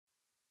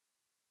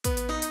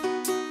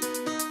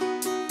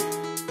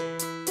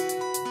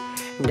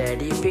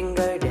Daddy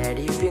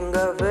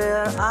finger,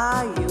 where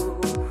are you?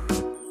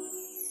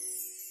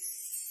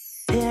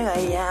 Here I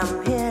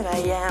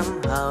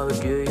am, how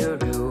do you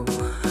do?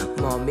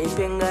 Mommy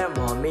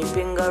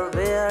finger,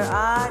 where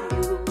are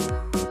you?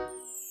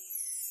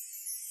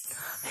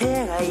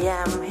 Here I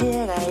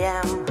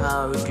am,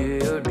 how do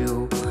you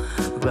do?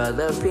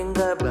 Brother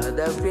finger,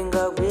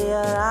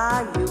 where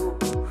are you?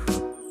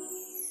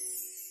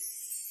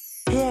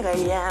 Here I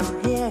am,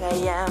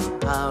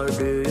 how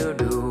do you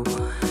do?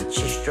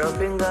 Sister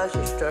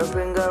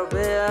finger,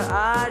 where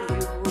are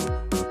you?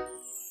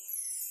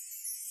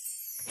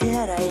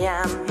 Here I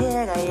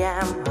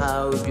am,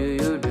 how do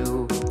you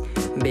do?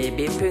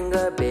 Baby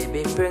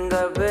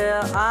finger,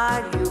 where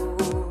are you?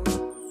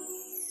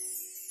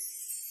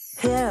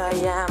 Here I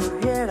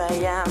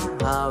am,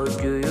 how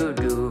do you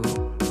do?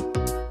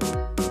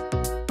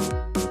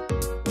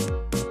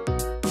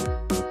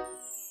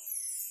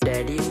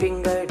 Daddy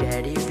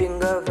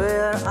finger,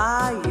 where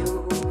are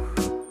you?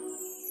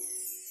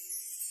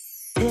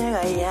 Here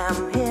I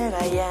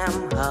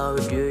am, how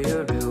do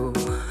you do?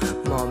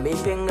 Mommy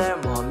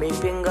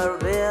finger,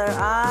 where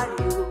are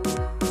you?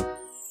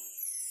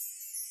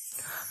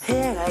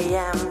 Here I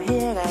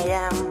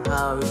am,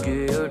 how do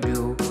you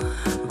do?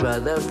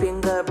 Brother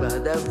finger,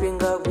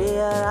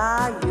 where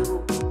are you?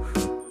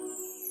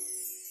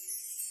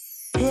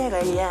 Here I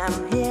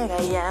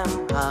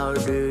am, how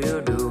do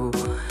you do?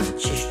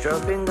 Sister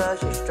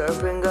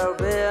finger,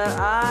 where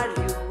are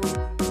you?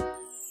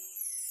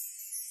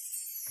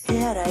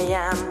 Here I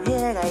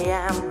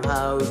am,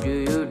 how do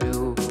you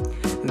do?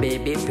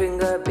 Baby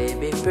finger,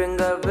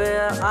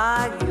 where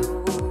are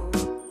you?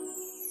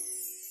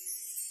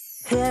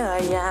 Here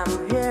I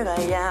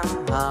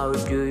am, how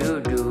do you